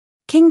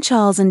King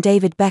Charles and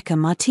David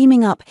Beckham are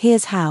teaming up.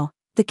 Here's how.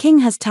 The King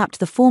has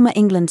tapped the former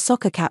England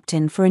soccer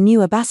captain for a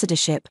new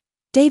ambassadorship.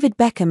 David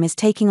Beckham is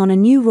taking on a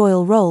new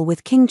royal role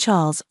with King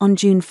Charles. On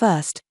June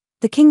 1st,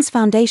 the King's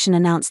Foundation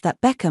announced that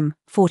Beckham,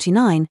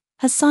 49,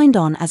 has signed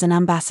on as an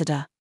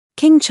ambassador.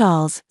 King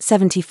Charles,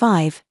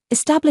 75,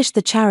 established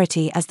the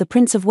charity as the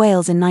Prince of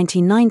Wales in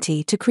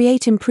 1990 to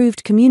create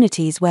improved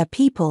communities where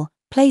people,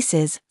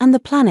 places, and the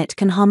planet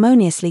can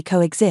harmoniously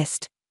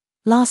coexist.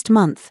 Last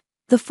month,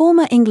 the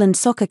former England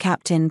soccer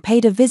captain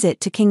paid a visit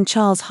to King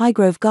Charles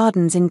Highgrove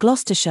Gardens in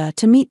Gloucestershire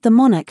to meet the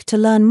monarch to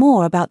learn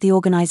more about the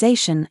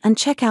organisation and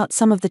check out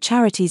some of the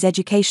charity's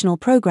educational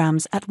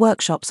programmes at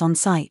workshops on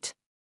site.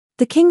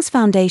 The King's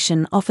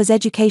Foundation offers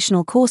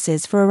educational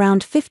courses for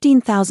around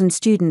 15,000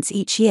 students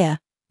each year,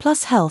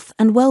 plus health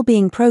and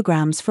well-being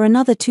programmes for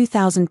another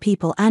 2,000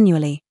 people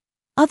annually.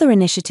 Other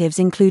initiatives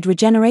include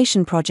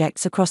regeneration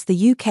projects across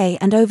the UK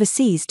and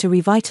overseas to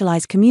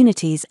revitalise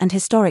communities and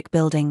historic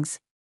buildings.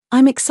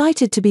 I'm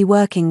excited to be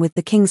working with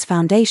the King's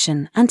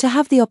Foundation and to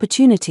have the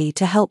opportunity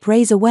to help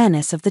raise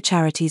awareness of the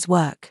charity's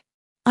work.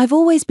 I've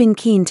always been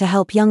keen to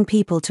help young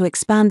people to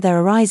expand their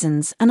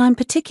horizons, and I'm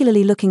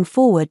particularly looking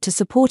forward to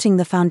supporting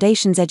the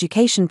Foundation's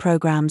education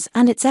programs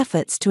and its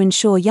efforts to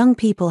ensure young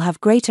people have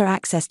greater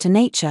access to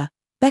nature,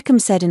 Beckham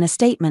said in a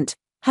statement,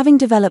 having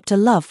developed a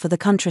love for the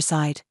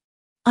countryside.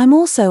 I'm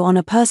also on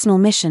a personal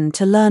mission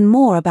to learn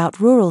more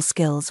about rural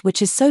skills,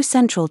 which is so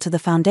central to the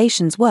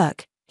Foundation's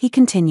work, he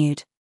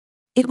continued.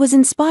 It was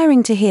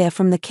inspiring to hear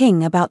from the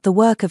King about the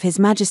work of His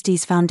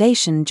Majesty's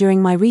Foundation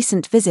during my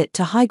recent visit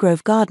to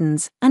Highgrove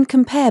Gardens and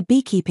compare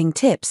beekeeping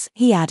tips,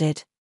 he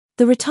added.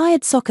 The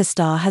retired soccer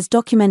star has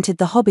documented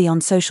the hobby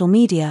on social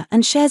media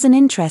and shares an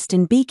interest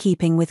in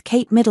beekeeping with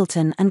Kate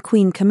Middleton and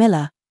Queen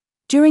Camilla.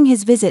 During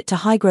his visit to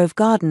Highgrove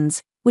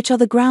Gardens, which are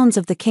the grounds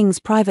of the King's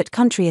private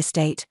country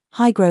estate,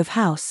 Highgrove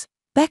House,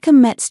 Beckham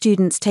met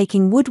students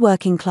taking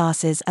woodworking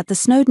classes at the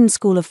Snowdon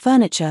School of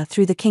Furniture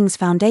through the King's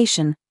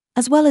Foundation,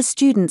 as well as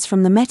students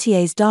from the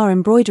Métiers d'Art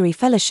Embroidery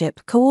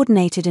Fellowship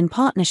coordinated in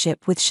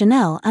partnership with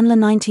Chanel and Le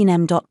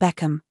 19M.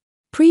 Beckham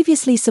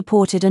previously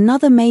supported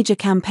another major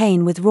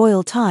campaign with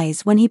royal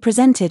ties when he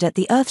presented at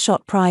the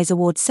Earthshot Prize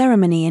Awards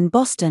ceremony in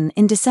Boston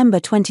in December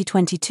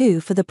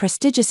 2022 for the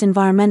prestigious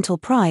environmental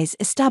prize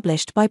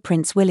established by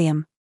Prince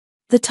William.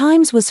 The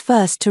Times was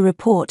first to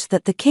report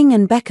that the King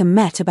and Beckham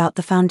met about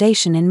the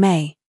foundation in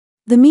May.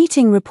 The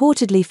meeting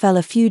reportedly fell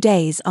a few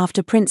days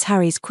after Prince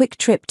Harry's quick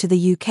trip to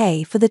the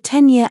UK for the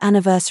 10-year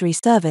anniversary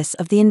service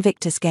of the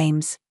Invictus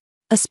Games.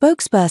 A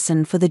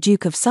spokesperson for the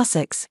Duke of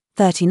Sussex,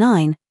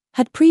 39,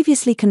 had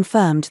previously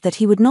confirmed that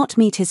he would not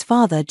meet his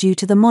father due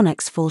to the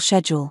monarch's full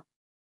schedule.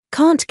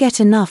 Can't get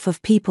enough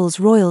of People's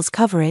Royals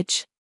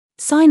coverage?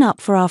 Sign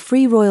up for our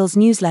free Royals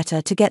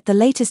newsletter to get the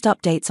latest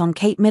updates on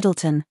Kate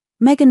Middleton,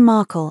 Meghan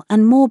Markle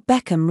and more.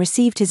 Beckham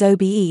received his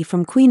OBE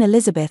from Queen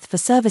Elizabeth for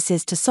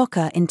services to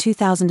soccer in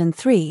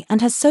 2003 and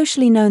has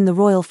socially known the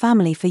royal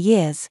family for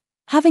years,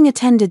 having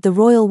attended the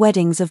royal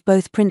weddings of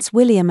both Prince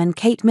William and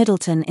Kate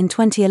Middleton in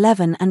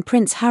 2011 and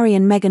Prince Harry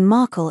and Meghan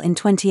Markle in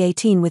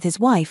 2018 with his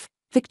wife,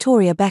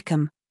 Victoria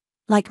Beckham.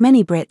 Like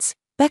many Brits,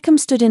 Beckham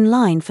stood in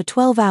line for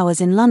 12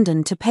 hours in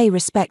London to pay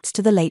respects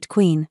to the late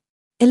Queen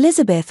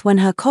Elizabeth when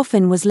her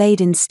coffin was laid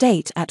in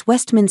state at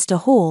Westminster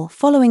Hall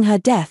following her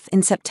death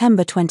in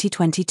September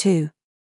 2022.